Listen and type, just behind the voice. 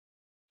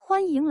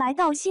欢迎来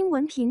到新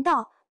闻频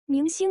道，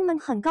明星们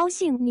很高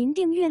兴您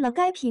订阅了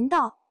该频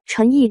道。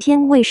陈奕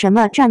天为什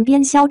么站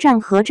边肖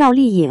战和赵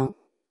丽颖？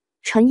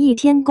陈奕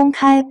天公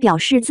开表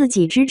示自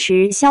己支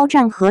持肖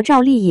战和赵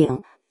丽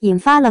颖，引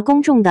发了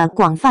公众的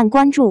广泛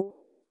关注。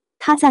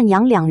他赞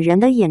扬两人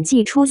的演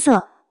技出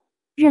色，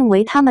认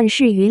为他们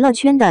是娱乐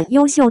圈的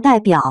优秀代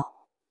表。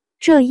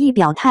这一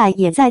表态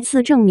也再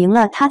次证明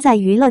了他在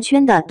娱乐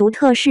圈的独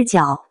特视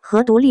角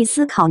和独立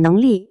思考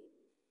能力。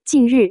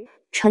近日，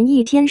陈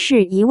奕天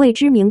是一位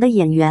知名的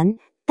演员，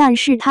但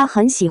是他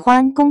很喜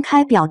欢公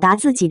开表达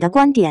自己的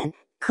观点，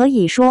可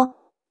以说，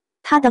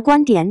他的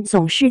观点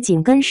总是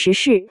紧跟时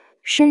事，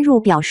深入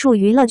表述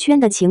娱乐圈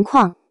的情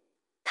况。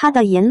他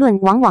的言论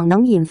往往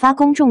能引发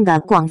公众的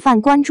广泛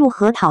关注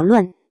和讨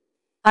论，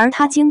而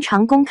他经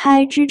常公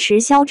开支持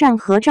肖战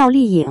和赵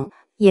丽颖，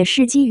也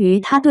是基于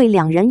他对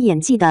两人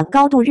演技的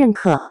高度认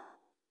可。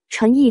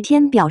陈奕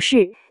天表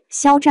示，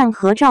肖战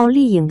和赵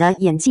丽颖的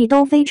演技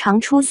都非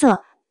常出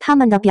色，他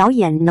们的表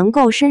演能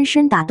够深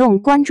深打动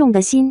观众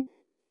的心。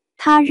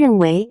他认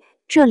为，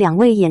这两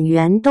位演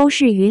员都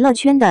是娱乐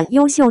圈的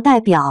优秀代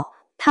表，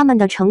他们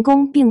的成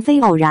功并非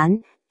偶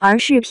然，而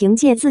是凭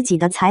借自己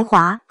的才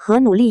华和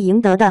努力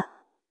赢得的。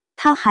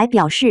他还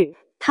表示，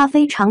他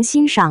非常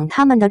欣赏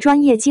他们的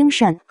专业精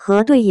神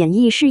和对演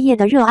艺事业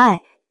的热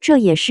爱，这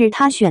也是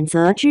他选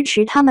择支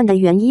持他们的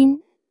原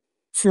因。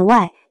此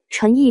外，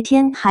陈奕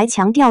天还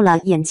强调了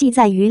演技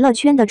在娱乐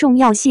圈的重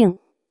要性。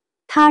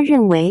他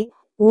认为，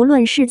无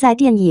论是在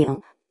电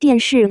影、电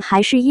视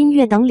还是音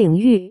乐等领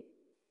域，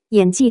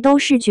演技都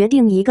是决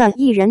定一个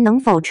艺人能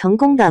否成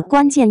功的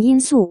关键因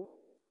素。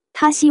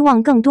他希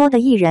望更多的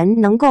艺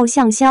人能够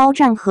像肖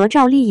战和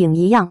赵丽颖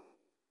一样，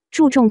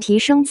注重提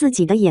升自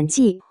己的演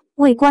技，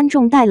为观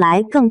众带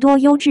来更多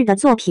优质的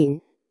作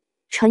品。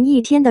陈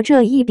奕天的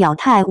这一表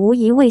态无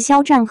疑为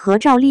肖战和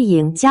赵丽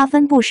颖加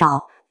分不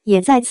少，也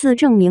再次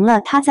证明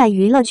了他在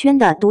娱乐圈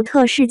的独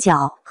特视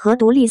角和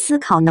独立思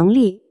考能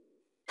力。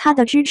他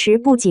的支持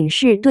不仅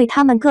是对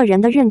他们个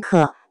人的认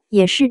可，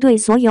也是对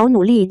所有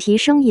努力提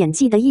升演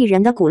技的艺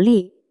人的鼓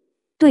励。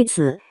对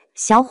此，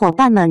小伙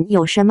伴们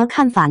有什么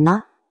看法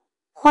呢？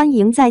欢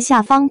迎在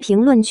下方评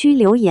论区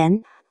留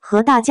言，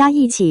和大家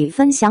一起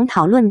分享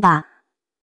讨论吧。